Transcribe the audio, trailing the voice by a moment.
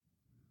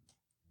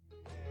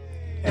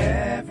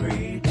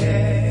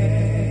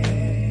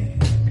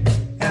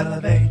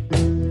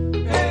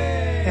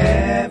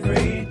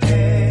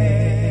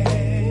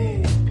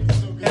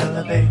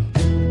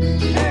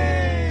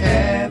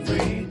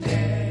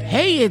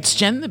it's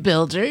Jen the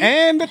Builder.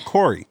 And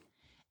Corey.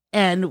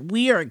 And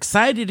we are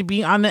excited to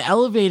be on the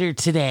elevator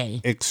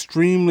today.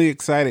 Extremely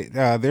excited.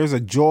 There's a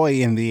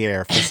joy in the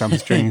air for some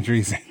strange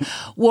reason.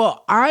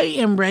 Well, I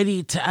am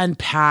ready to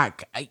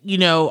unpack. You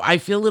know, I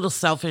feel a little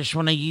selfish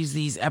when I use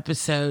these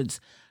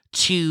episodes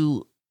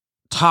to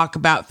talk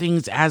about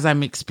things as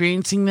I'm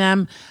experiencing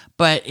them,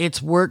 but it's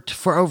worked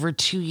for over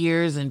 2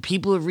 years and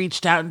people have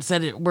reached out and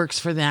said it works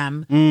for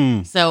them.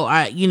 So,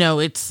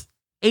 it's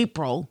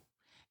April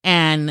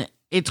and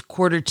it's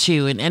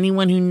Q2, and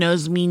anyone who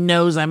knows me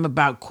knows I'm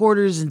about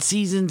quarters and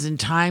seasons and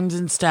times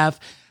and stuff.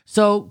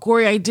 So,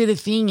 Corey, I did a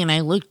thing and I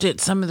looked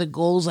at some of the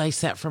goals I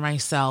set for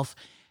myself,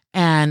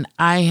 and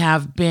I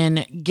have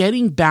been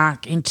getting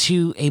back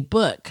into a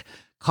book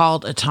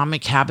called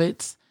Atomic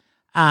Habits.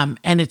 And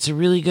it's a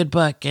really good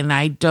book, and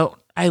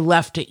I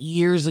left it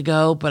years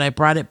ago, but I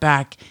brought it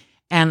back,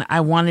 and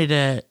I wanted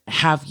to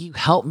have you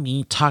help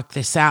me talk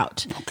this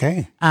out.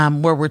 Okay.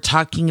 Where we're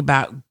talking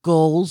about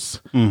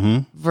goals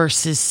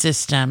versus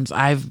systems.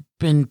 I've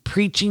been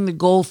preaching the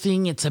goal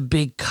thing. It's a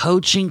big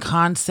coaching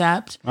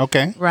concept.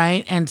 Okay.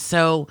 Right. And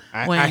so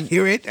I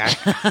hear it.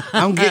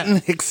 I'm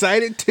getting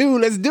excited too.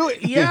 Let's do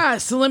it. Yeah.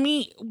 So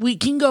we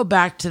can go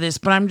back to this,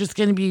 but I'm just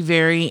going to be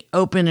very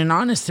open and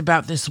honest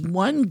about this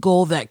one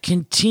goal that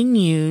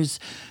continues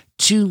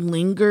to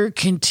linger,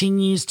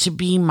 continues to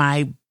be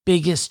my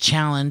biggest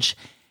challenge.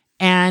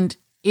 And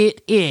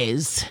it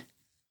is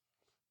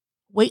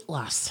weight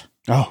loss.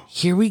 Oh,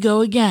 here we go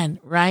again,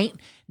 right?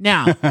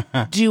 Now,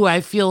 do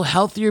I feel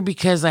healthier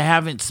because I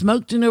haven't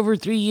smoked in over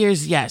 3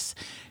 years? Yes.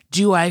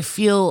 Do I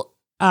feel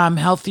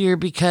healthier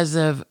because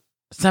of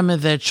some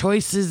of the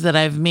choices that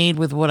I've made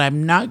with what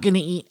I'm not going to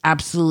eat?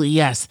 Absolutely,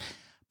 yes.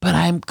 But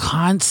I'm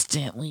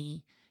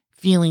constantly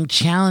feeling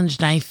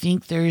challenged. I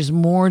think there's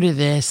more to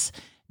this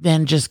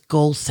than just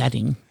goal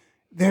setting.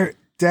 There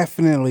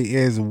definitely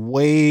is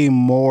way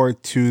more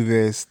to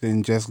this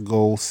than just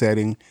goal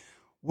setting.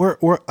 We're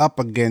up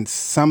against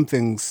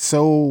something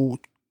so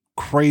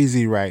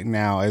crazy right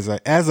now as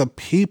a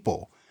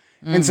people.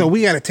 And so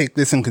we got to take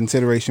this in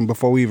consideration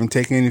before we even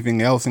take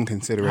anything else in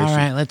consideration. All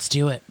right, let's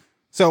do it.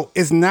 So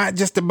it's not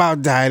just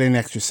about diet and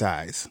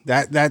exercise.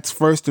 That's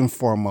first and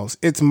foremost.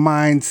 It's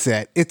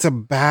mindset. It's a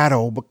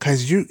battle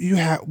because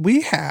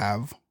we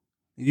have,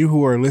 you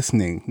who are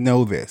listening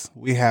know this.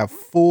 We have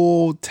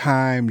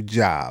full-time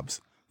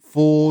jobs,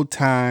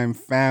 full-time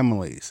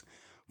families,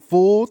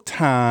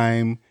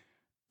 full-time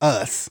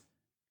us.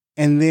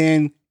 And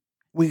then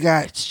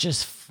it's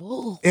just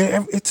full.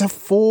 It's a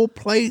full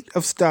plate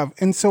of stuff.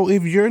 And so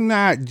if you're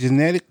not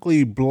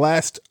genetically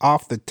blessed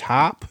off the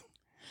top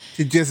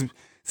to just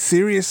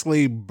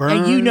seriously burn.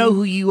 And you know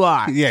who you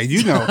are. Yeah,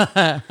 you know.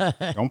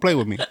 Don't play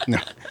with me. No.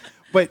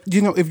 But,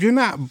 if you're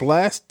not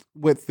blessed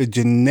with the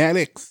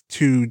genetics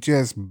to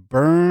just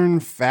burn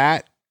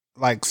fat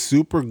like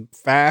super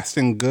fast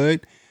and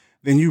good,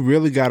 then you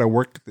really got to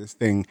work at this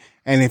thing.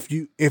 And if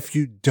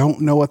you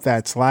don't know what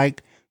that's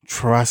like,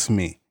 trust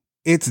me.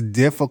 It's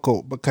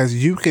difficult because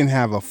you can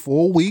have a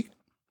full week.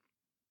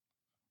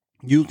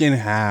 You can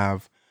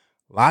have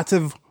lots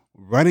of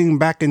running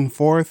back and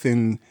forth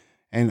and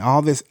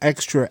all this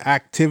extra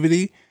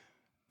activity.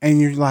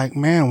 And you're like,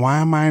 man, why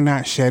am I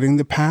not shedding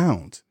the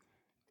pounds?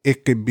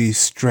 It could be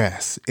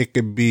stress. It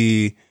could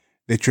be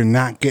that you're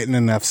not getting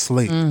enough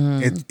sleep.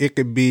 It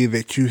could be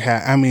that you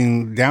have,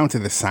 down to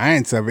the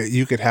science of it,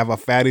 you could have a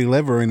fatty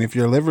liver. And if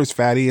your liver's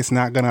fatty, it's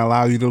not going to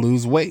allow you to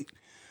lose weight.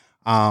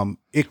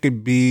 It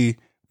could be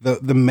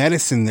the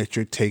medicine that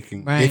you're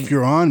taking, right. If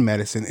you're on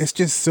medicine. It's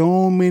just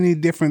so many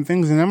different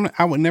things. And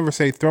I would never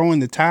say throw in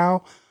the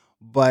towel,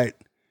 but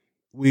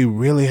we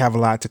really have a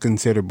lot to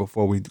consider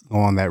before we go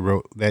on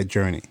that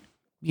journey.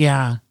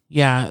 Yeah.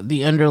 Yeah.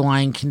 The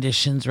underlying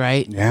conditions,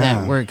 right? Yeah.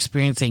 That we're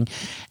experiencing.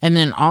 And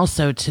then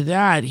also to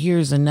that,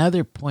 here's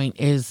another point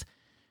is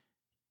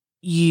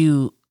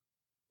you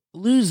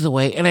lose the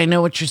weight. And I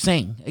know what you're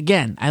saying.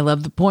 Again, I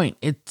love the point.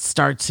 It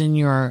starts in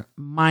your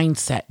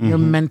mindset, your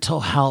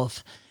mental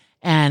health.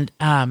 And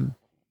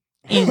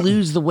you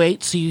lose the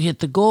weight, so you hit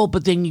the goal,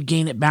 but then you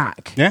gain it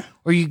back. Yeah.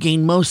 Or you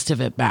gain most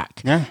of it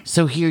back. Yeah.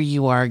 So here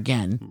you are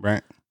again.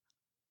 Right.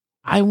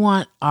 I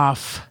want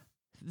off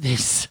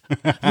this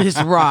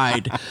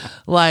ride.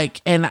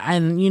 And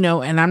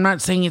I'm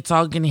not saying it's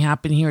all going to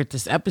happen here at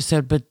this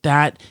episode, but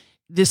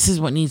this is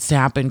what needs to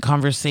happen.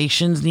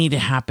 Conversations need to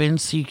happen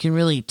so you can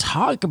really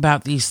talk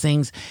about these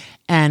things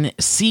and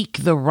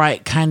seek the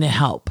right kind of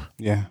help.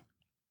 Yeah.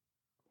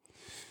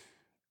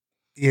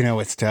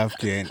 It's tough,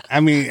 Jen.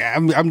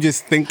 I'm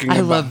just thinking. I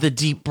love the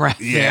deep breath.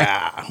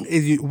 Yeah.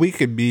 We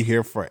could be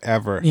here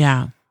forever.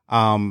 Yeah.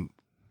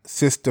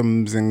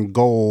 Systems and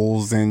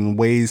goals and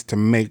ways to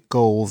make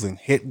goals and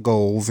hit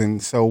goals.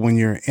 And so when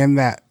you're in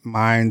that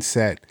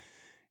mindset,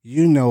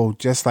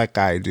 just like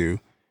I do,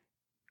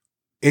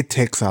 it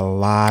takes a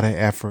lot of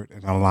effort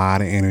and a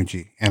lot of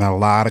energy and a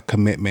lot of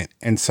commitment.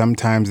 And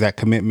sometimes that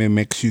commitment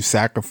makes you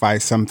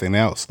sacrifice something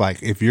else.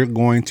 Like if you're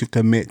going to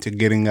commit to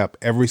getting up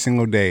every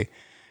single day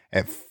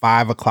at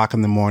 5 o'clock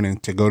in the morning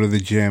to go to the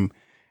gym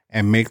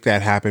and make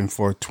that happen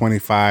for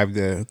 25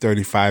 to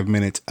 35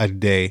 minutes a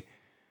day,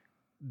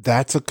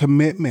 that's a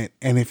commitment.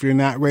 And if you're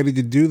not ready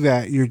to do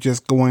that, you're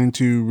just going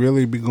to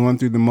really be going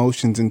through the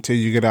motions until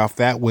you get off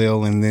that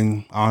wheel and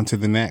then on to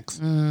the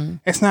next.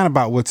 It's not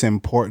about what's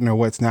important or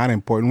what's not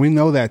important. We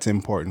know that's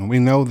important. We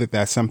know that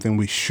that's something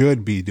we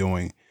should be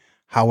doing.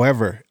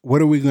 However,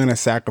 what are we going to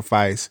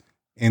sacrifice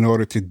in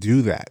order to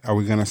do that? Are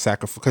we going to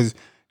sacrifice? Because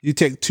you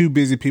take two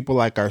busy people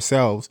like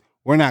ourselves,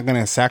 we're not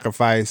going to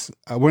sacrifice.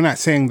 We're not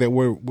saying that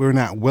we're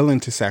not willing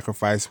to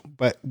sacrifice,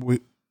 but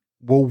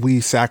will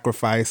we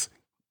sacrifice,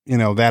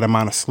 that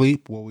amount of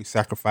sleep? Will we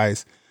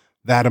sacrifice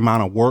that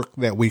amount of work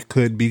that we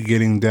could be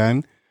getting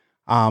done?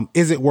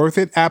 Is it worth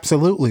it?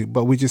 Absolutely.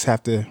 But we just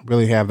have to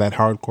really have that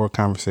hardcore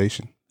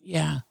conversation.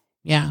 Yeah.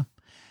 Yeah,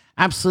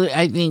 absolutely.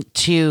 I think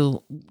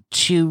to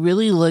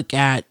really look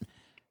at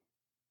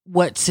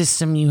what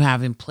system you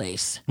have in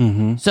place.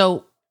 Mm-hmm.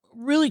 So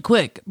really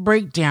quick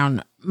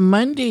breakdown,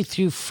 Monday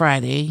through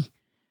Friday,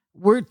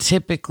 we're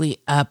typically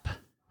up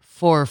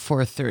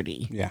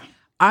 4:30. Yeah.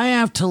 I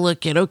have to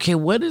look at, okay,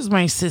 what does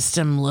my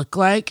system look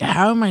like?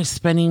 How am I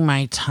spending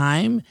my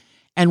time?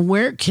 And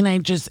where can I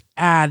just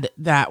add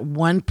that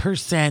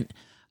 1%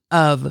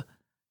 of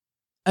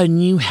a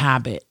new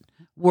habit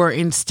where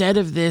instead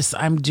of this,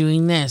 I'm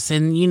doing this?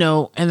 And,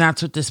 and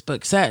that's what this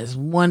book says.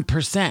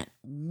 1%,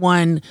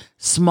 one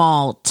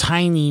small,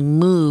 tiny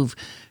move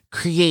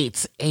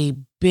creates a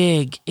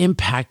big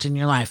impact in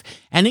your life.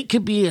 And it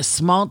could be a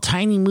small,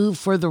 tiny move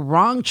for the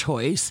wrong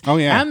choice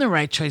and the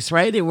right choice,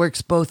 right? It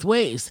works both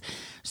ways.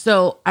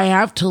 So I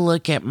have to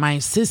look at my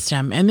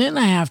system, and then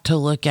I have to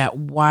look at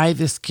why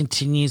this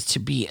continues to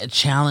be a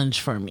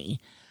challenge for me,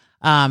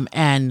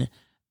 and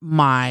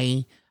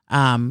my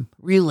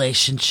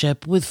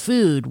relationship with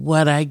food,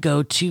 what I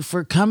go to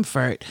for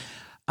comfort,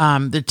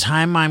 the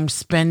time I'm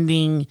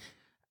spending.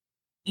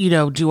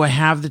 Do I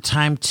have the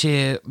time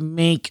to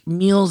make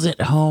meals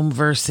at home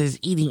versus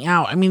eating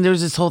out? I mean,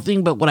 there's this whole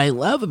thing, but what I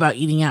love about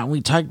eating out, and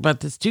we talked about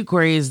this too,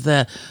 Corey, is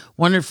the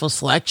wonderful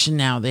selection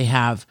now they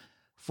have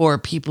for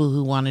people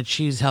who want to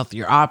choose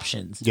healthier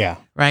options. Yeah.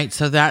 Right.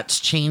 So that's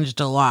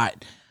changed a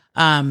lot.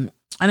 And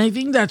I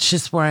think that's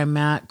just where I'm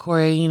at,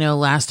 Corey.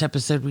 Last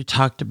episode we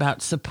talked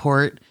about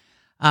support.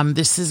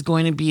 This is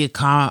going to be a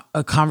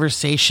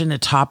conversation, a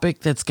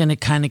topic that's going to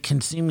kind of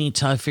consume me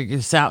until I figure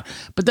this out.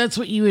 But that's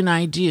what you and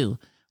I do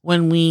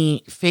when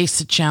we face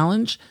a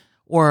challenge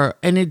or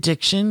an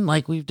addiction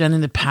like we've done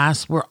in the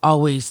past. We're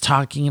always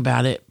talking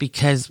about it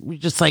because we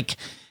just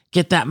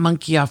get that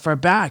monkey off our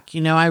back.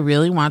 I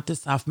really want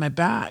this off my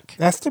back.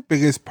 That's the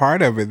biggest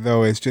part of it,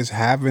 though, is just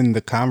having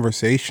the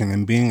conversation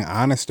and being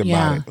honest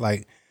about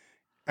it.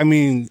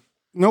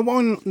 No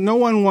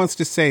one wants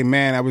to say,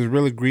 man, I was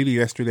really greedy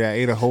yesterday. I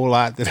ate a whole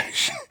lot that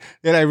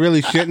I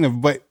really shouldn't have.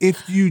 But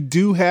if you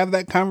do have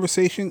that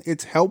conversation,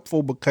 it's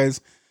helpful because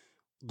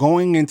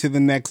going into the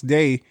next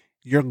day,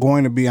 you're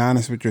going to be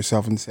honest with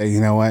yourself and say, you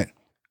know what?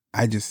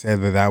 I just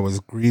said that I was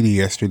greedy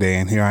yesterday,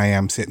 and here I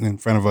am sitting in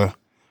front of a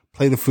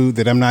plate of food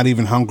that I'm not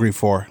even hungry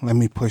for. Let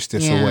me push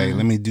this away.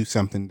 Let me do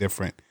something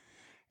different.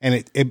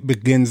 And it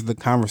begins the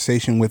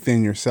conversation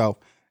within yourself.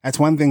 That's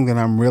one thing that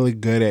I'm really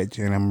good at,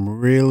 Jen. I'm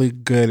really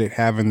good at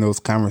having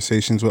those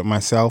conversations with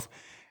myself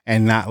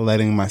and not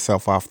letting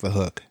myself off the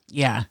hook.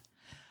 Yeah.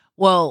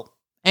 Well,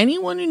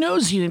 anyone who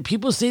knows you, and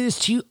people say this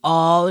to you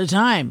all the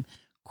time,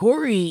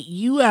 Corey,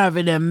 you have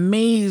an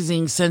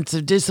amazing sense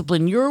of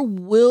discipline. Your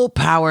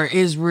willpower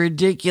is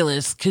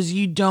ridiculous because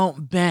you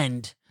don't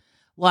bend.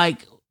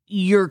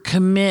 Your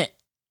commit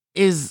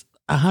is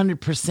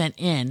 100%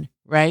 in,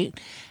 right?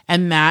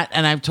 And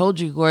I've told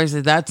you, Corey,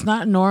 that that's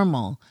not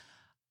normal.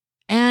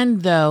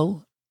 And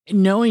though,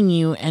 knowing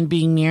you and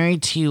being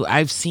married to you,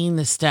 I've seen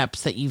the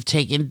steps that you've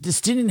taken.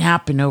 This didn't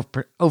happen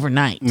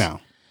overnight. No.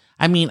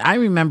 I mean, I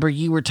remember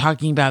you were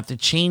talking about the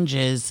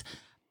changes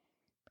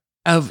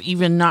of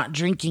even not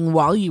drinking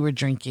while you were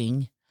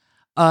drinking,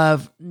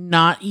 of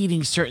not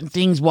eating certain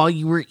things while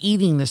you were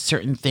eating the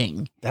certain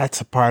thing.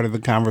 That's a part of the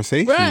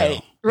conversation.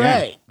 Right, though.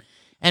 right. Yeah.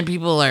 And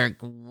people are like,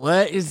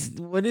 what is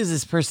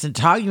this person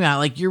talking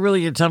about? You're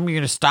really going to tell me you're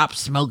going to stop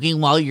smoking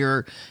while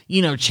you're,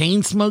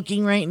 chain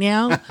smoking right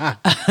now?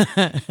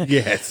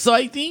 Yes. So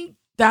I think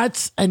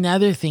that's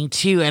another thing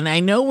too. And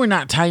I know we're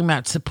not talking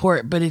about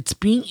support, but it's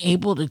being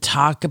able to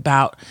talk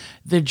about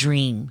the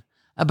dream,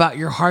 about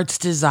your heart's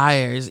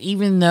desires,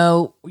 even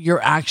though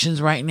your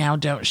actions right now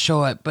don't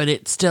show it, but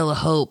it's still a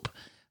hope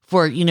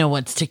for,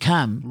 what's to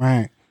come.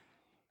 Right.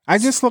 I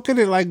just look at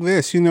it like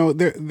this,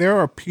 there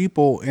are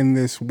people in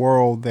this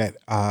world that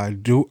are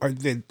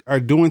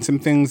doing some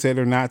things that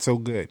are not so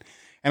good.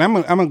 And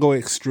I'm gonna go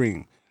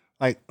extreme.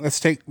 Let's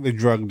take the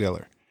drug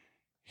dealer.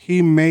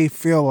 He may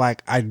feel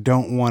like, I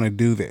don't want to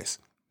do this,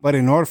 but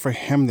in order for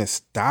him to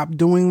stop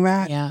doing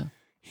that,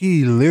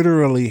 he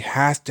literally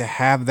has to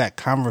have that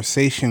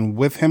conversation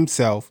with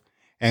himself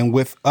and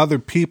with other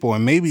people,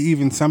 and maybe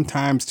even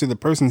sometimes to the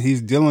person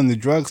he's dealing the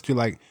drugs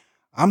to,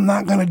 I'm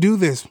not going to do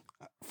this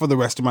for the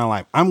rest of my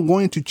life. I'm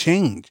going to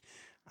change.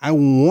 I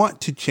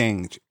want to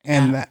change.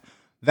 And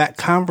that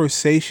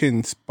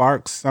conversation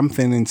sparks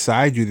something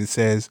inside you that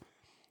says,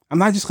 I'm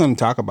not just going to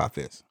talk about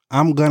this.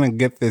 I'm going to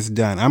get this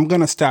done. I'm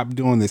going to stop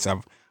doing this.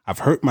 I've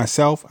hurt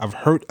myself. I've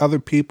hurt other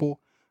people.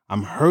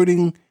 I'm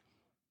hurting,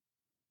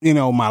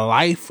 my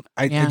life.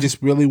 I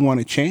just really want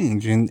to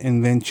change.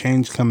 And then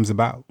change comes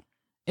about.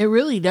 It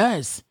really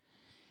does.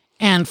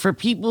 And for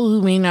people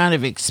who may not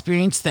have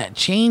experienced that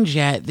change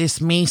yet,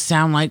 this may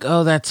sound like,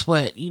 oh, that's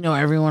what,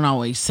 everyone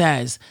always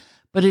says,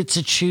 but it's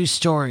a true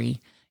story.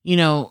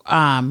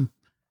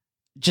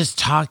 Just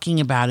talking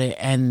about it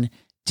and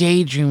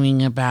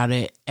daydreaming about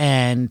it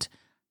and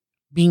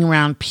being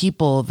around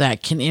people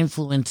that can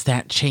influence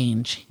that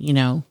change,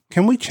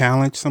 Can we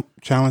challenge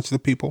the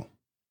people?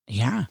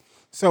 Yeah.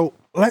 So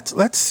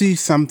let's see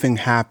something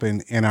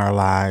happen in our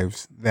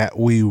lives that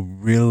we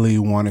really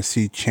want to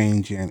see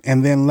change in.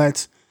 And then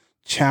let's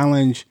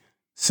challenge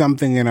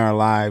something in our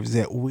lives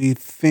that we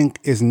think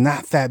is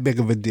not that big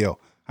of a deal.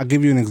 I'll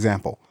give you an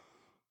example.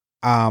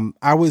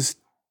 I was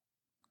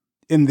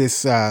in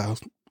this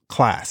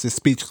class, this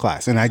speech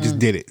class, and I just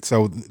did it.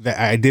 So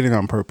I did it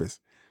on purpose.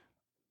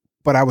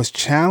 But I was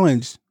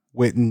challenged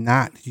with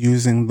not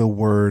using the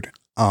word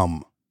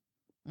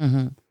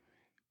Mm-hmm.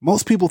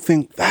 Most people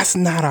think that's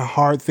not a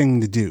hard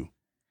thing to do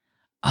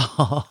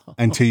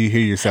until you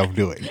hear yourself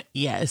do it.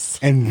 Yes.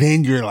 And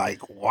then you're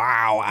like,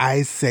 wow,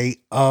 I say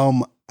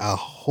a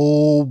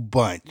whole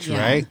bunch,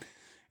 right?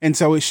 And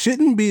so it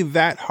shouldn't be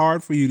that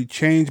hard for you to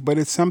change, but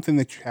it's something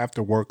that you have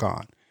to work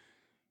on.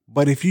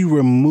 But if you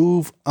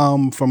remove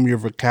from your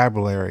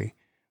vocabulary,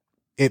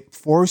 it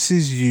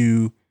forces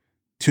you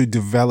to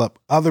develop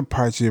other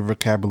parts of your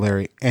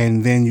vocabulary,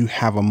 and then you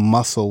have a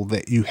muscle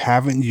that you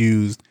haven't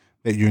used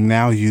that you're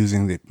now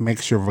using that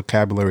makes your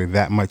vocabulary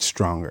that much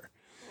stronger.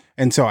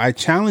 And so I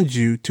challenge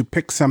you to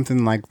pick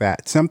something like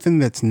that, something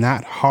that's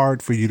not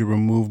hard for you to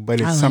remove, but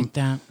it's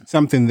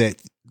something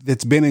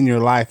that's been in your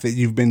life that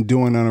you've been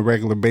doing on a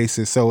regular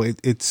basis. So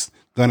it's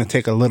going to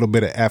take a little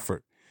bit of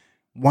effort.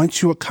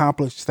 Once you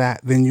accomplish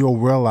that, then you'll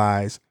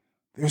realize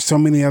there's so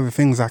many other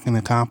things I can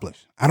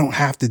accomplish. I don't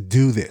have to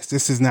do this.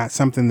 This is not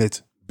something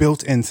that's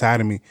built inside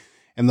of me.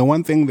 And the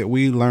one thing that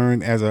we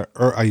learned as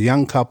a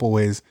young couple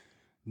is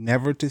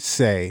never to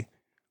say,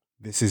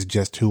 this is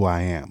just who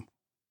I am.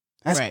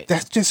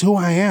 That's just who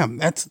I am.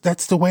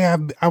 That's the way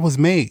I was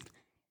made.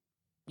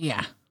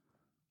 Yeah.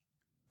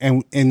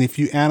 And if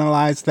you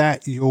analyze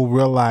that, you'll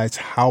realize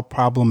how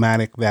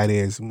problematic that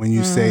is when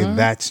you say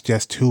that's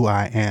just who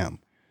I am.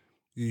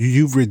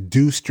 You've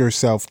reduced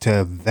yourself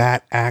to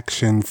that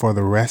action for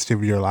the rest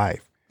of your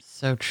life.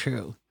 So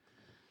true.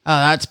 Oh,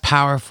 that's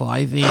powerful.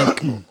 I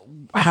think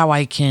how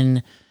I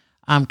can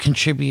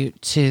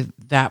contribute to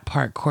that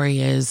part, Corey,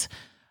 is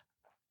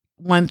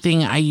one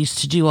thing I used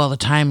to do all the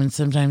time, and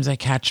sometimes I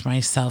catch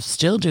myself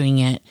still doing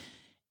it,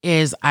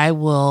 is I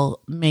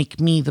will make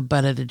me the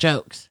butt of the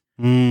jokes,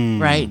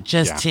 right?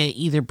 Just to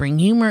either bring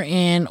humor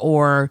in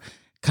or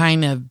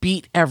kind of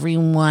beat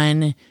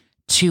everyone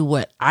to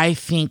what I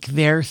think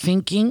they're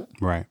thinking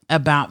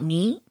about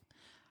me.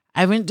 I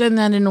haven't done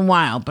that in a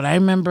while, but I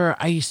remember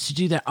I used to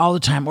do that all the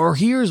time. Or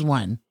here's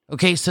one.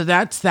 Okay, so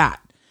that's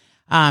that.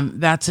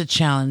 That's a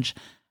challenge.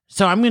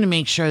 So I'm going to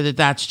make sure that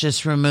that's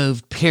just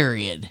removed,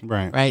 period.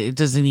 Right? It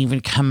doesn't even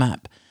come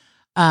up.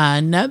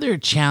 Another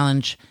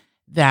challenge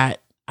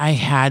that I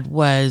had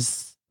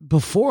was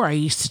before I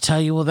used to tell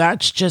you, well,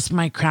 that's just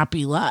my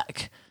crappy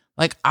luck.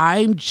 Like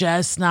I'm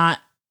just not,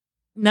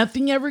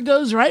 nothing ever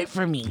goes right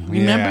for me.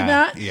 Remember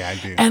that? Yeah, I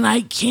do. And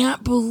I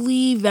can't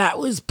believe that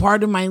was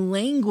part of my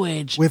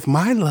language. With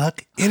my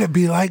luck, it'd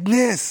be like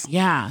this.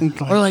 Yeah.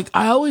 Or like,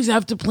 I always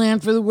have to plan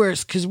for the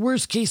worst because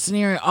worst case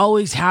scenario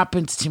always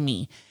happens to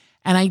me.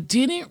 And I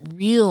didn't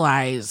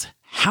realize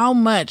how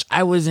much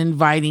I was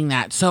inviting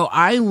that. So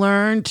I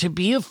learned to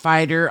be a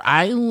fighter.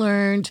 I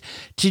learned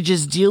to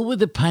just deal with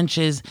the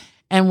punches.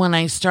 And when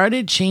I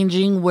started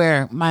changing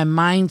where my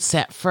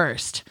mindset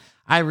first,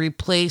 I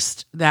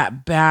replaced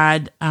that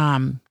the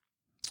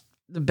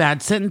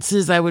bad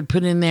sentences I would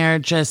put in there,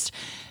 just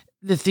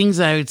the things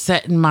I would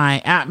set in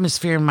my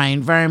atmosphere, my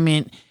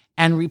environment,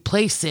 and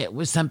replace it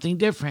with something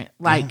different.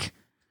 Like,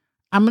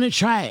 I'm going to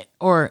try it,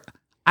 or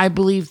I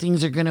believe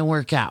things are going to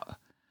work out.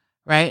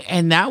 Right.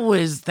 And that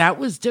was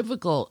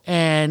difficult.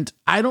 And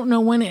I don't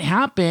know when it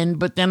happened,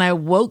 but then I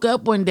woke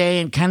up one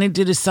day and kind of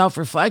did a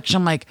self-reflection.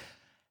 I'm like,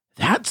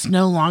 that's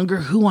no longer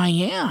who I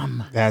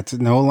am. That's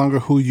no longer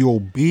who you'll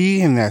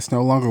be, and that's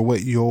no longer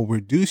what you'll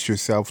reduce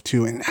yourself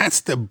to. And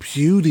that's the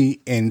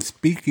beauty in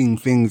speaking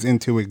things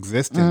into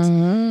existence.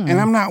 And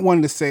I'm not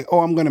one to say, oh,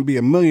 I'm going to be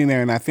a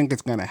millionaire and I think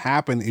it's going to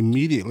happen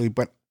immediately.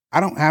 But I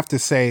don't have to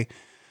say,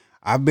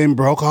 I've been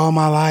broke all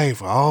my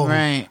life. Oh,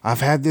 I've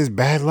had this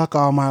bad luck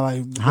all my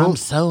life. I'm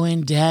so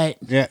in debt.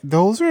 Yeah,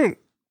 those are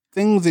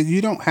things that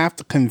you don't have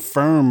to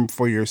confirm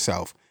for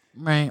yourself.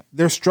 Right.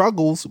 They're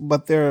struggles,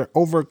 but they're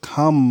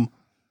overcomable.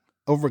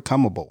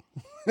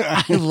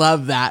 I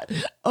love that.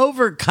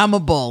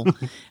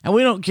 Overcomable. And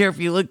we don't care if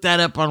you look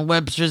that up on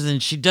Webster's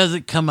and she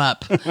doesn't come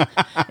up.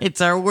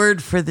 It's our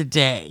word for the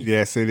day.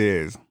 Yes, it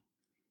is.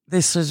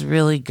 this was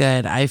really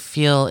good. I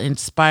feel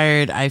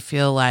inspired. I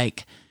feel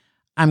like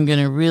I'm going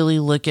to really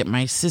look at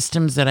my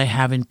systems that I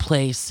have in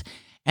place.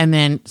 And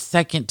then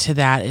second to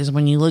that is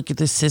when you look at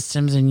the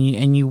systems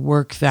and you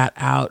work that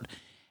out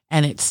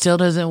and it still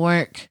doesn't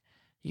work,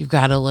 you've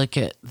got to look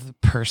at the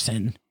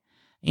person,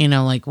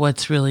 like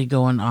what's really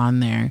going on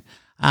there.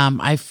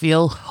 I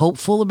feel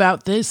hopeful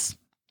about this.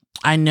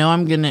 I know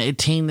I'm going to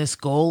attain this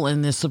goal,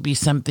 and this will be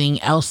something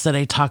else that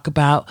I talk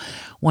about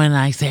when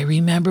I say,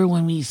 remember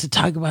when we used to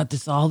talk about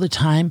this all the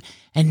time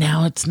and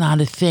now it's not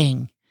a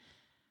thing.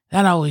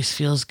 That always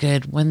feels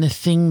good when the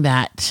thing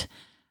that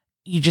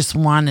you just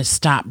want to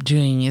stop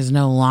doing is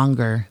no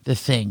longer the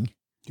thing.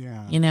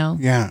 Yeah.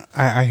 Yeah,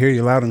 I hear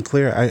you loud and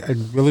clear. I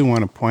really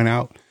want to point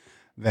out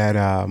that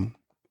a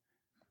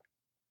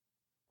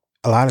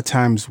lot of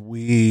times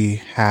we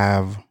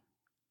have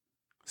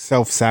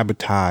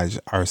self-sabotage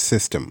our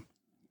system.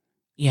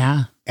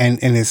 Yeah. And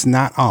it's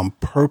not on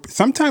purpose.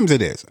 Sometimes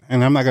it is.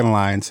 And I'm not going to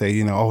lie and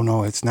say, oh,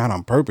 no, it's not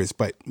on purpose.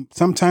 But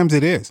sometimes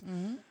it is.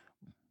 Mm-hmm.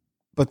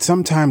 But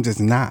sometimes it's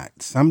not.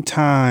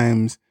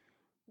 Sometimes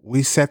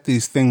we set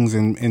these things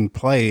in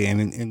play and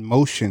in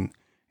motion,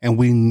 and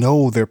we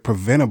know they're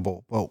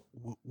preventable, but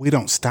we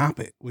don't stop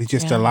it. We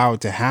just allow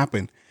it to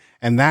happen.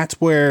 And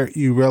that's where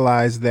you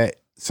realize that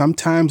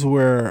sometimes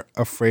we're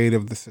afraid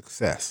of the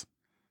success.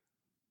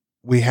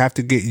 We have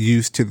to get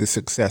used to the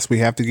success. We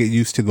have to get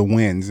used to the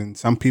wins. And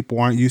some people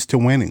aren't used to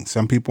winning.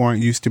 Some people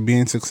aren't used to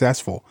being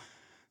successful.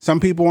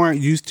 Some people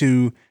aren't used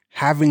to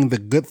having the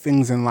good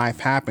things in life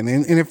happen.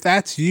 And if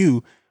that's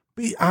you,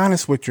 be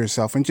honest with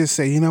yourself and just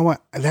say, you know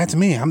what? That's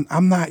me.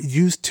 I'm not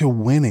used to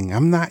winning.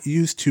 I'm not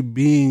used to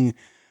being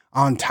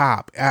on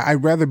top.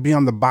 I'd rather be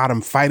on the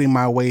bottom fighting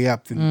my way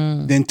up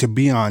than to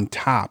be on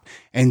top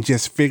and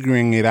just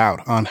figuring it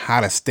out on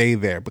how to stay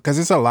there, because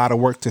it's a lot of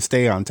work to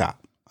stay on top.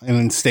 And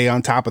then stay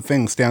on top of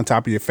things, stay on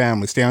top of your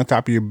family, stay on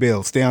top of your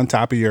bills, stay on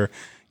top of your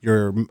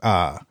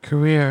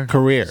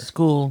career,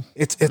 school,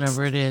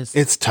 whatever it is.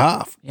 It's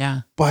tough.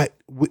 Yeah. But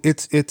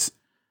it's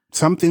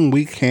something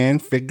we can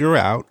figure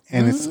out,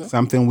 and it's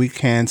something we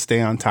can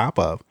stay on top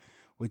of.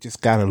 We just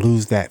got to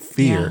lose that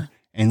fear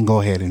and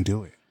go ahead and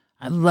do it.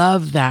 I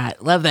love that.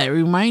 It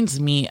reminds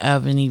me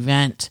of an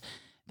event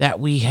that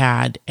we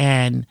had,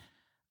 and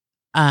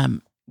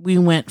we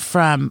went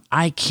from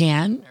I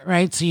can,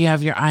 right? So you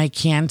have your I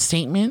can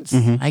statements.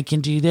 Mm-hmm. I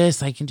can do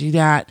this, I can do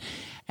that.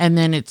 And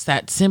then it's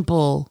that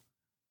simple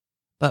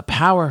but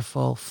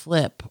powerful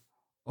flip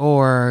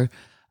or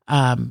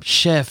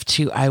shift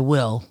to I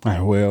will.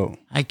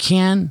 I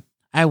can,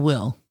 I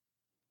will.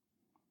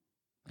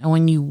 And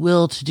when you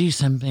will to do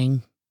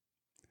something,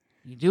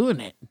 you're doing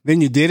it. Then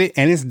you did it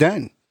and it's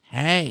done.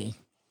 Hey,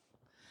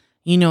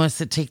 it's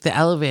to take the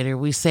elevator.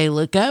 We say,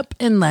 look up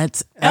and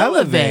let's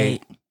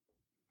elevate.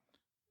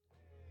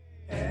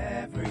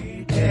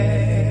 Every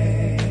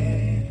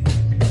day,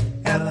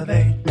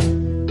 elevate.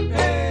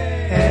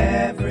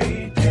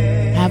 Every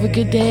day. Have a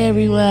good day,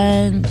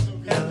 everyone.